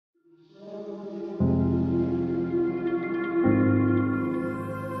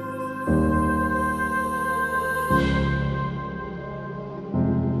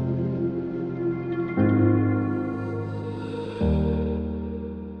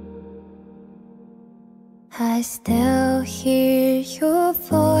I still hear your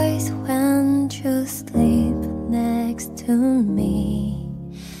voice when you sleep next to me.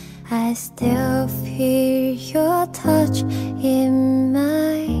 I still feel your touch in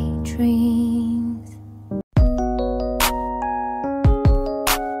my dreams.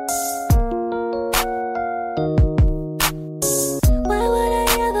 Why would I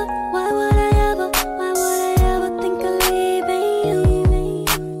ever think of leaving you?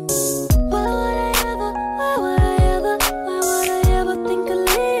 Why would I ever think of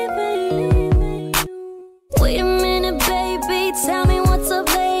leaving you? Wait a minute, baby, tell me what's up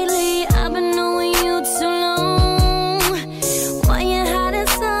lately. I've been knowing you too long. Why you hiding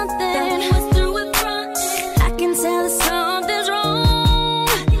something? What's through it front? I can tell that something's wrong.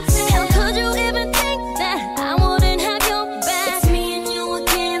 How could you even think that I wouldn't have your back? It's me and you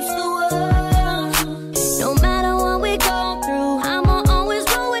against the world. No matter what we go through, I'ma always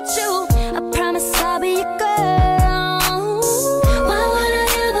roll with you. I promise I'll be your girl. Why would I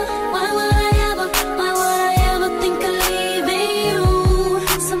ever think of leaving you?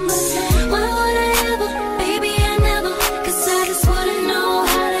 Why would I ever, baby, I never. Cause I just wanna know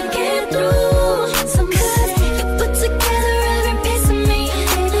how to get through. Cause you put together every piece of me.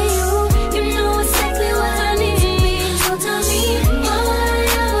 Baby, you know exactly what I need. So tell me,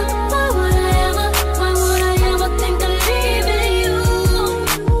 why would I ever think of leaving you?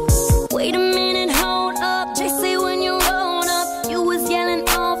 Wait a minute, hold up. JC, when you rolled up, you was yelling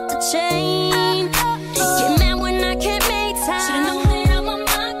off the chain. Get mad when I can't make time. Should've known that I'm on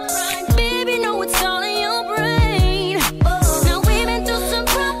my grind. Baby, know it's all in your brain. Now we've been through some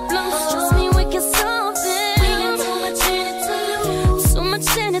problems. Trust me, we can solve them. We got too much in it to lose. So much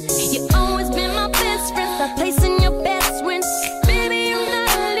in it. You always been my best friend. Stop placing your best win. Baby, I'm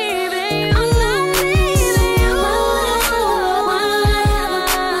not leaving. I'm not leaving you. Why would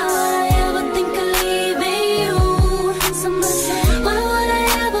I ever think of leaving you? Why would I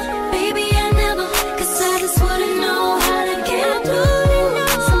ever, baby, I never. Cause I just wanna know how to get through.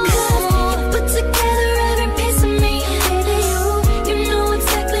 Cause you put together every piece of me. Baby, you know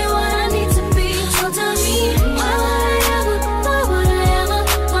exactly what I need to be. So tell me, why would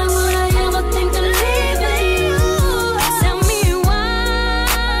I ever think of leaving you? Tell me why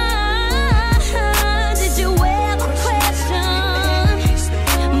did you ever question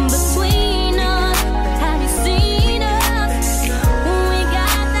between us? Have you seen us when we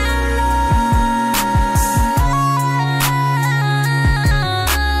got that love?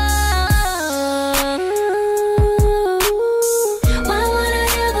 Why would I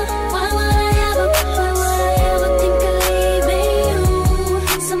ever think of leaving you?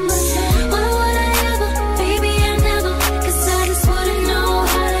 Why would I ever, baby, I never. Cause I just wanna know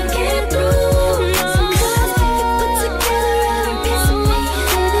how to get through. Cause you put together every piece of me.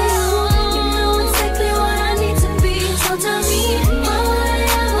 Baby, you know exactly what I need to be. So tell me, why would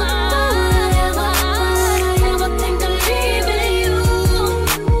I ever think of leaving you?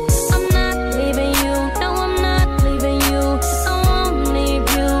 I'm not leaving you, no, I'm not leaving you. I won't leave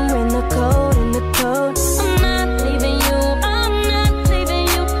you in the cold, I'm not leaving you, I'm not leaving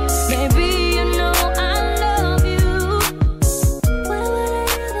you. Baby, you know I love you. Why would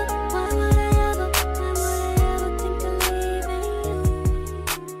I ever think of leaving you?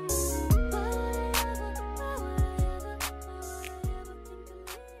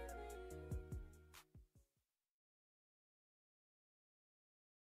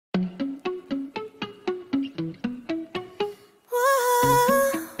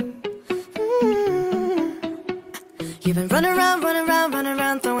 You've been running around,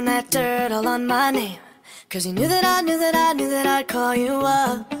 throwing that dirt all on my name. Cause you knew that I'd call you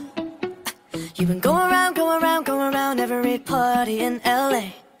up. You've been going around every party in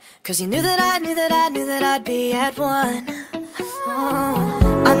LA. Cause you knew that I'd be at one.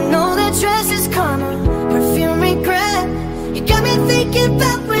 Oh, I know that dress is karma, perfume regret. You got me thinking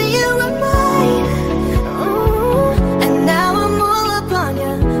about when you were mine. Oh, and now I'm all up on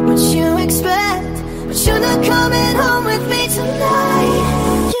you, what you expect. But you're not coming home with me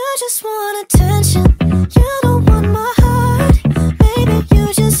tonight. You just want attention, you don't want my heart. Maybe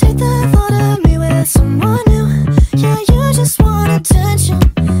you just hate the thought of me with someone new. Yeah, you just want attention,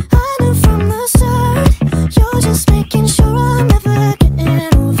 I knew from the start. You're just making sure I'm never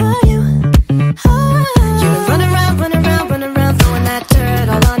getting over you. You've been running around, throwing that dirt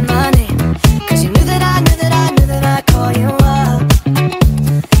all on my name. Cause you knew that I'd call you up.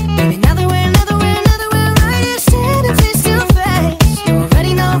 Baby, now that we're right here standing face to face, you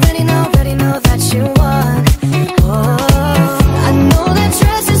already know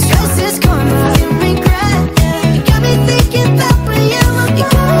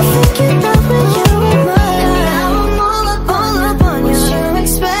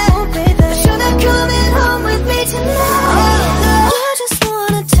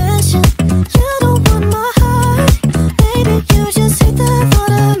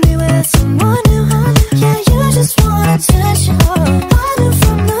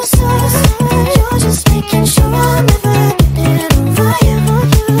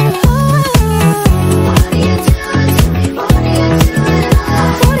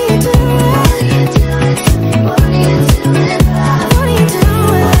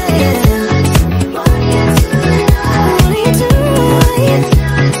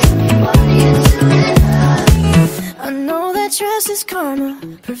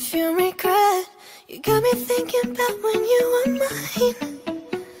few regret. You got me thinking about when you were mine.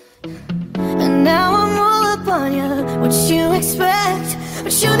 And now I'm all up on you, what you expect?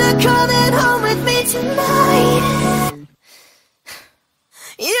 But you're not coming home with me tonight.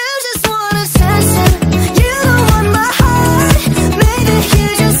 You just want attention, you don't want my heart. Maybe you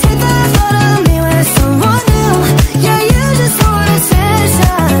just hit the thought of me with someone new. Yeah, you just want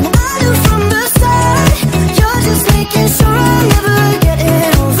attention, I knew from the start. You're just making sure I'll never get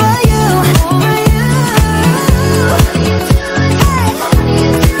it over you. Over you.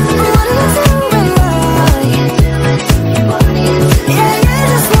 Hey, what are you doing, boy? Yeah, you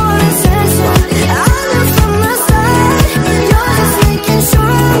just want attention, I knew from the start. You're just making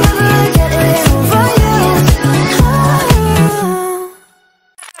sure I'll never get it over you. Oh.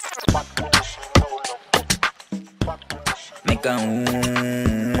 Make a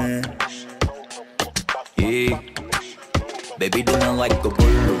yeah. Baby, do not like a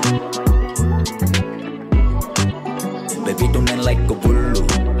bullo. Baby, do not like a bullo.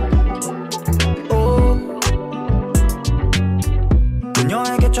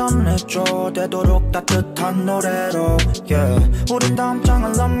 그녀에게 전해줘 되도록 따뜻한 노래로 yeah. 우린 다음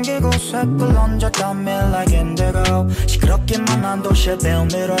장을 넘기고 색을 얹었다며 like indigo 시끄럽기만 한 도시의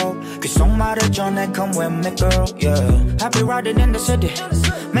빌미로 귓속말을 전해 come with me girl yeah. I'll be riding in the city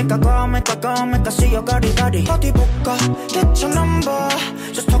make a go, make a go, make a see your body body 어디 볼까 get your number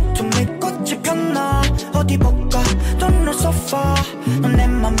just talk to me 꽃이 폈나 어디 볼까 don't know so far 넌 내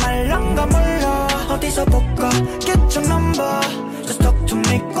맘 말랑가 몰라 어디서 볼까 get your number just talk to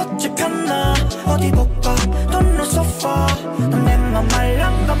me 꽃이 폈나 어디 볼까 don't know so far 넌 내 맘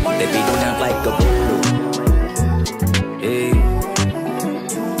말랑가 몰라 Baby don't act like a bullo yeah.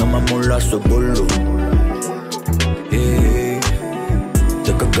 너만 몰랐어 bullo yeah.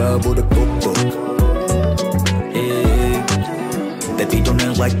 내가 부를 뽀뽀 yeah. Baby don't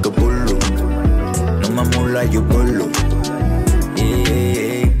act like a bullo 너만 몰라 you bullo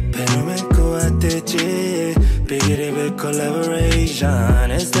yeah. 배를 메고 왔댔지 Biggie with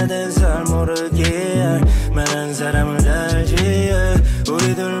collaboration Instead 잘 모르게 만한 사람을 알지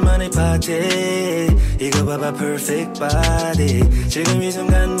우리 둘만의 파티 이거 봐봐 perfect body 지금 이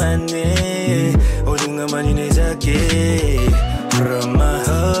순간만이 오직 너만이 내 잡기 From my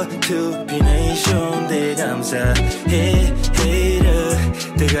heart to be nation 대감사해 hater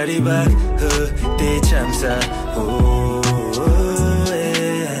대가리 박후 대참사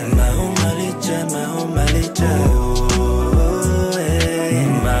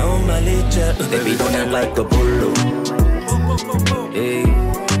Baby don't act like a bullo hey.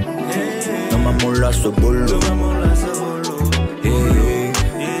 너만 몰랐어 bullo hey.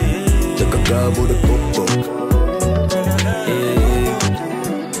 내가 부를 뽀뽀 hey.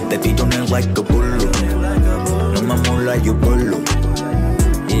 Baby don't act like a bullo 너만 몰라 you bullo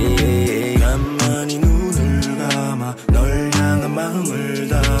hey. 가만히 눈을 감아 널 향한 마음을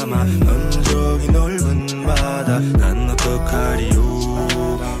담아 넌 저기 넓은 바다 난 어떡하리요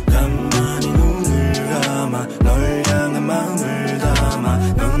널 향한 마음을 담아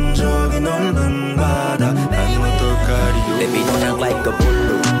넌 저기 넓은 바다 난 어떡하리요 Baby don't act like a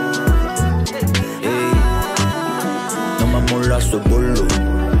bullo hey. 너만 몰랐어 bullo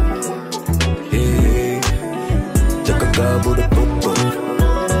hey. 내가 부를 뽀뽀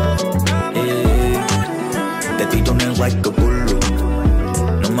hey. Baby don't act like a bullo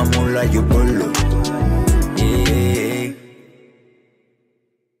너만 몰라 you bullo yeah.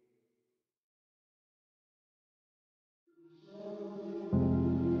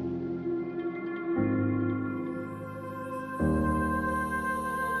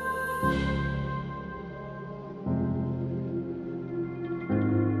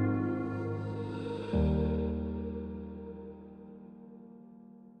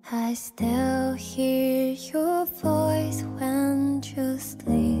 I still hear your voice when you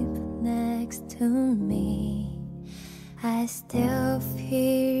sleep next to me. I still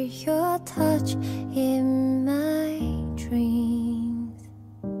feel your touch in my dreams.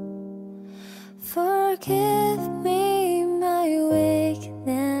 Forgive me my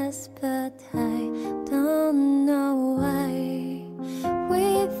weakness, but I don't know why.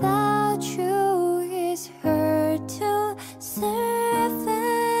 Without you it's hard to survive.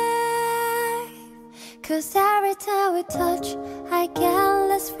 'Cause every time we touch, I get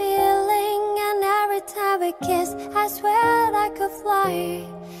this feeling. And every time we kiss, I swear I could fly.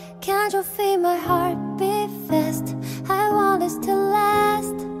 Can't you feel my heart beat fast? I want this to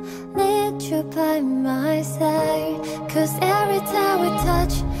last. Need you by my side. 'Cause every time we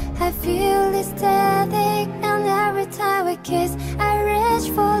touch, I feel it static. And every time we kiss, I reach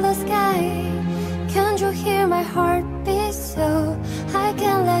for the sky. Can't you hear my heart beat so I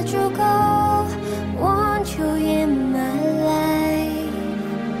can't let let you go. Want you in my life.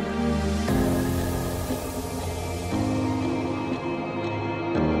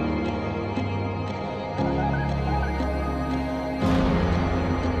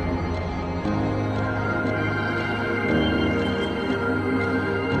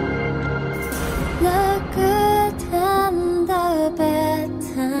 The good and the bad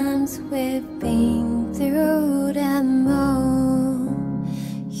times we've been through them all.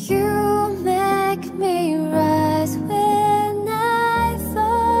 You make me rise when I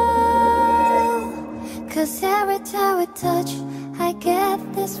fall. 'Cause every time we touch, I get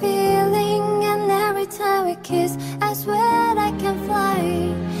this feeling. And every time we kiss, I swear I can fly.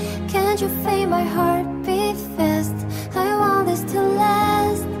 Can't you feel my heart beat fast? I want this to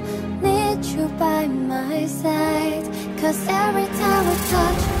last. Need you by my side. 'Cause every time we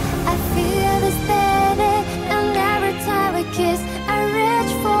touch, I feel the steady. And every time we kiss, I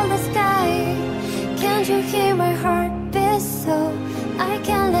reach for the sky. Can't you hear my heart beat so? I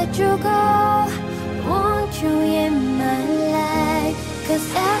can't let you go. Want you in my life. 'Cause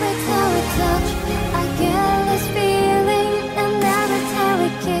every time we touch, I get this feeling. And every time we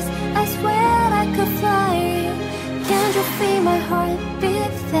kiss, I swear I could fly. Can't you feel my heart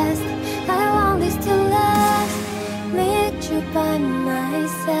beat fast? I want this to last. Need you by my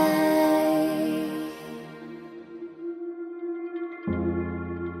side.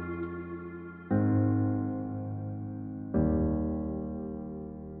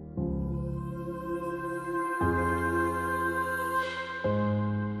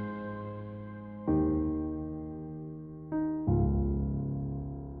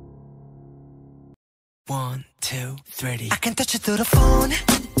 One, two, three. I can touch you through the phone,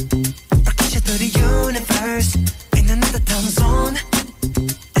 or kiss you through the universe. In another time zone,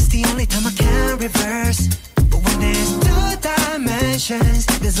 that's the only time I can reverse. But when there's two dimensions,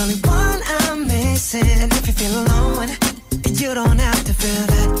 there's only one I'm missing. And if you feel alone, you don't have to feel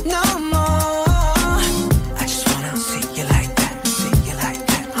that no more. I just wanna see you like that, see you like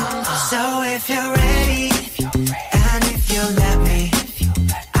that. So if you're ready, and if you let me,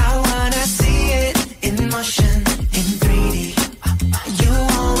 I wanna see it in motion, in 3D. You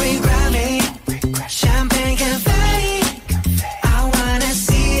won't regret me. Champagne confetti. I wanna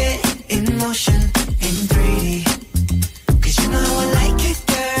see it in motion, in 3D. 'Cause you know I like it,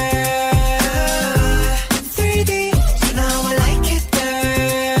 girl. 3D. You know I like it,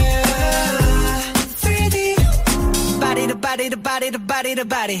 girl. 3D. Body to body to body to body to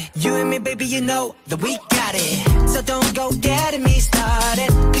body. You and me, baby, you know that we got it. So don't go getting me started.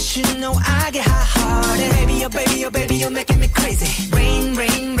 'Cause you know I get hot-hearted. Baby, oh baby, oh baby, you're making me crazy. Rain,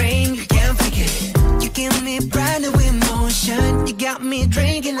 rain, rain, you can't fake it. You give me brand new emotion. You got me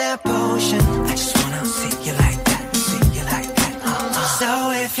drinking that potion. I just wanna see you like that, see you like that. So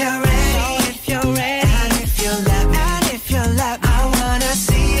if you're ready, and if you let me, I wanna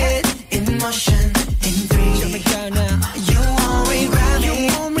see it in motion, in 3D. You won't regret me.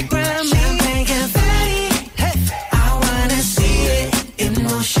 Champagne confetti. I wanna see it in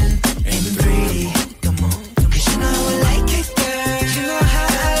motion, in 3D. Come on, 'cause you know I like it, girl. You know how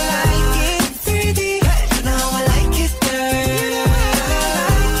I like it, 3D. You know I like it, girl. You know how I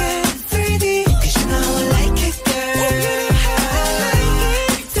like it, 3D. 'Cause you know I like it, girl. You know how I like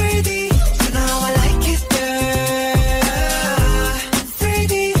it, 3D. You know I like it, girl.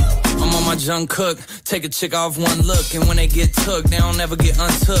 3D. I'm on my Jung Cook, take a chick off one look, and when they get took, they don't ever get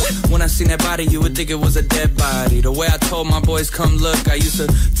untook. When I seen that body, you would think it was a dead body. The way I told my boys, come look, I used to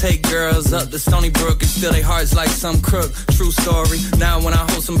take girls up to Stony Brook and steal their hearts like some crook. True story. Now when I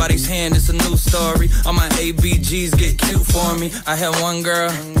hold somebody's hand, it's a new story. All my ABGs get cute for me. I had one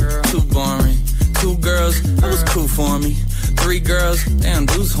girl, too boring. 2 girls, that was cool for me. 3 girls, damn,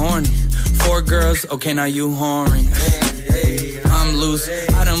 dude's horny. 4 girls, okay, now you horny. I'm loose.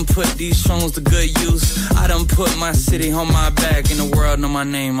 I done put these songs to good use. I done put my city on my back, and the world know my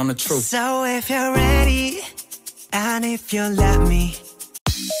name, I'm the truth. So if you're ready, and if you let me,